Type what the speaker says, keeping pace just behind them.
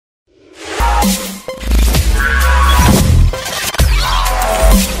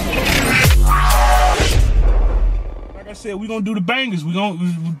said we're gonna do the bangers. We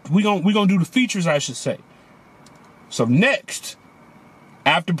gonna do the features, I should say. So next,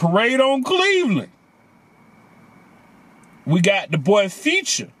 after Parade on Cleveland, we got the boy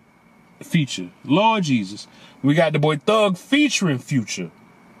Feature. Lord Jesus. We got the boy Thug featuring Future.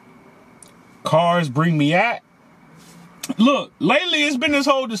 Cars Bring Me Out. Look, lately it's been this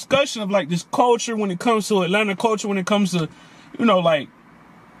whole discussion of like this culture when it comes to Atlanta culture, when it comes to, you know, like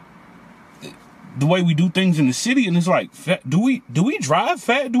the way we do things in the city. And it's like, do we drive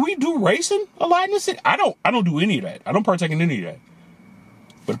fast? Do we do racing a lot in the city? I don't do any of that. I don't partake in any of that.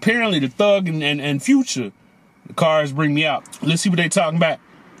 But apparently the Thug and Future, the Cars Bring Me Out. Let's see what they talking about.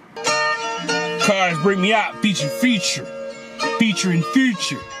 Cars Bring Me Out featuring Future.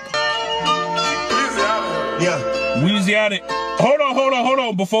 Yeah. Weezy out it. Hold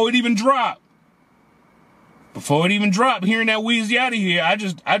on. Before it even drop, hearing that Weezy out of here, I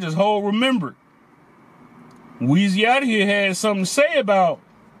just whole remembered. Weezy out of here had something to say about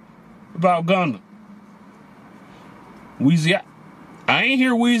Gunna. Weezy out. I ain't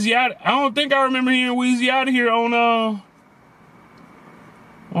hear Weezy out. I don't think I remember hearing Weezy out of here on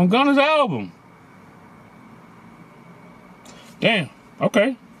Gunna's album. Damn.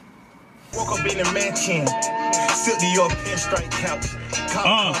 Okay. Woke up in the mansion, sit to your pinstripe couch.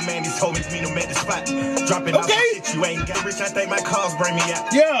 Call man, these homies meet him at the spot. Dropping off shit you ain't got. Rich, I think my cars bring me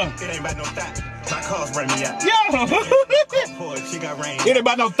out. Yeah. It ain't about no thought. My cars bring me out. Yeah. She got rain. It ain't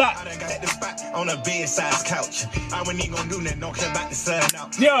about no thought. I done got the spot on a bed-sized couch. I wasn't even gonna do nothing. Don't care about the sun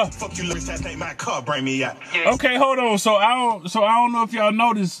out. Yeah. Fuck you, rich, I think my car bring me out. Okay, hold on. So I don't know if y'all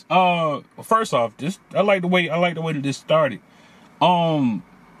noticed. First off, I like the way that this started.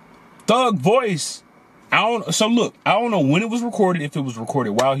 Thug voice. So look, I don't know when it was recorded, if it was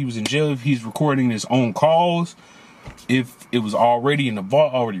recorded while he was in jail, if he's recording his own calls, if it was already in the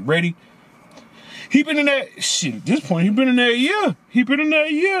vault, already ready. He been in that shit at this point. He been in there a year. He been in there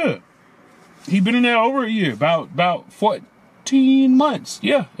over a year, about 14 months.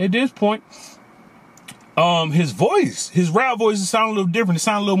 Yeah, at this point. His rap voice sound a little different. It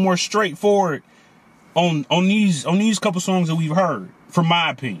sound a little more straightforward on these couple songs that we've heard, from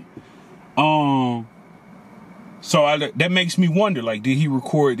my opinion. So that makes me wonder, like, did he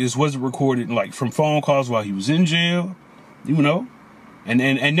record this? Was it recorded like from phone calls while he was in jail? You know?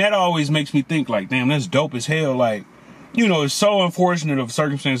 And that always makes me think, like, damn, that's dope as hell. Like, you know, it's so unfortunate of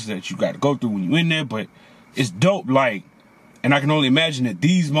circumstances that you got to go through when you're in there, but it's dope. Like, and I can only imagine that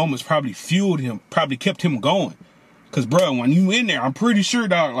these moments probably fueled him, probably kept him going. Cause bro, when you in there, I'm pretty sure,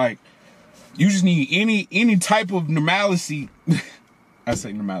 dog, like, you just need any type of normalcy. I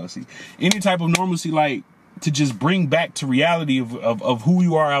say normalcy. Any type of normalcy, like, to just bring back to reality of who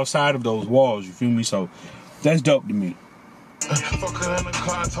you are outside of those walls. You feel me? So that's dope to me. Fuck her in the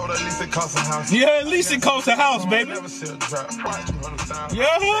car, told her at least it costs a house. Yeah, at least it costs a house, baby.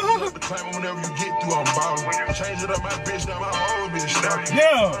 Yeah. Whenever you get through, I'm ballin'. Change it up, my bitch, now my whole bitch stuck.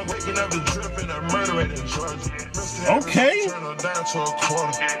 Yeah. Waking up the drip and I murder it in Georgia. Okay. Turn her down to a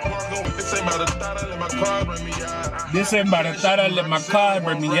quarter. This ain't about a thought, I let my car bring me out. This ain't about a thought, I let my car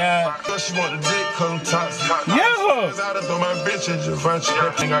bring me out. She want the dick, come toxic. Yeah. I throw my bitch in Givenchy.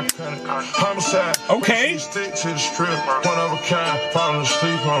 Everything I cut it. Homicide. Okay. Stick to the strip. One of a kind, falling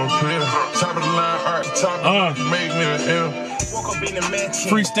asleep on a pill. Top of the line, art top, make me an M.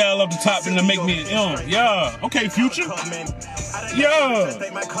 Freestyle up the top and to make me an M. Yeah. Okay, Future. Yeah.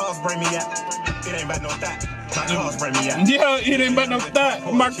 My cars bring me out. It ain't about no thought. My cars bring me out. Yeah, it ain't about no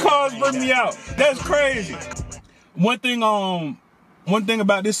thought. My cars bring me out. That's crazy. One thing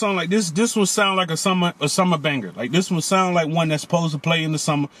about this song, like this will sound like a summer banger. Like this will sound like one that's supposed to play in the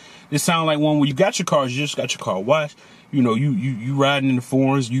summer. This sound like one where you got your cars, you just got your car washed. You know, you riding in the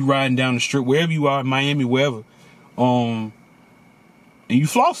foreigns, you riding down the strip, wherever you are, Miami, wherever. And you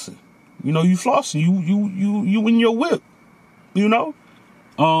flossing. You know, you flossing. You in your whip. You know?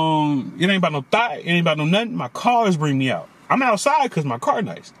 It ain't about no thought, it ain't about no nothing. My cars bring me out. I'm outside because my car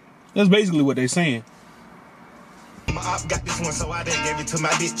nice. That's basically what they saying. My op got this one, so I done gave it to my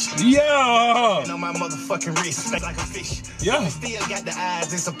bitch. Yeah. On my motherfucking wrist, like a fish. Yeah. Still got the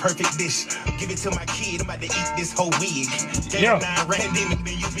eyes, it's a perfect dish. Give it to my kid, I'm about to eat this whole wig. Yeah.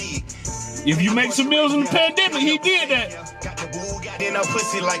 Big. If you make some meals in the pandemic, he did that. Got the boo, got in a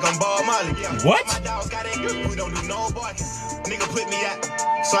pussy like I'm Ball Molly. What? My dogs got it, we don't do no barking. Nigga put me out,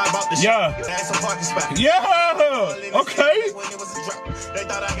 so I bought the shit. That's a parking spot. Yeah. Okay. They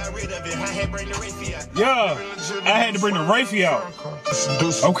thought I got rid of it. I had to bring the Rafe out. Yeah. I had to bring the Rafe out.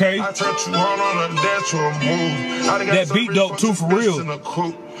 Okay. I turned 200 on a dance to a move. That beat dope too, for real.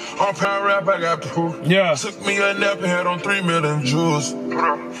 On power rap, I got proof. Yeah. Took me a nap and had on 3 million jewels.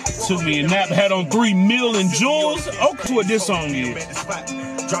 Took me a nap, had on 3 million jewels. Okay, what this song is.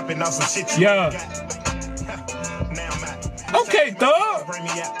 Dropping off some shit. Yeah. Okay, Thug.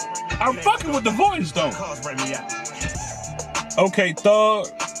 I'm fucking with the voice though. Okay, Thug.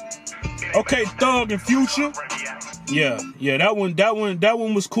 Okay, Thug and Future. Yeah, that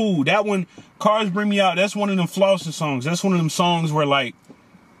one was cool. That one, Cars Bring Me Out, that's one of them flossing songs. That's one of them songs where, like,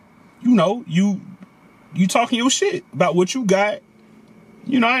 you know, you talking your shit about what you got.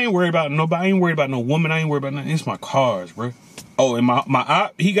 You know, I ain't worried about nobody. I ain't worried about no woman. I ain't worried about nothing. It's my cars, bro. Oh, and my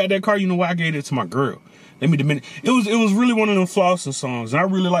op, he got that car. You know why? I gave it to my girl. Let me diminish. It was really one of them flossing songs, and I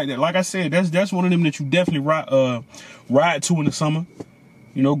really like that. Like I said, that's one of them that you definitely ride to in the summer.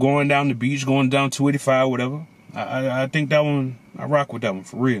 You know, going down the beach, going down 285, whatever. I think that one, I rock with that one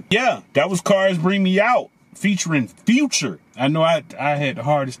for real. Yeah, that was Cars Bring Me Out featuring Future. I know I had the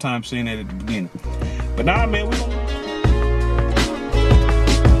hardest time saying that at the beginning, but nah, man, we gonna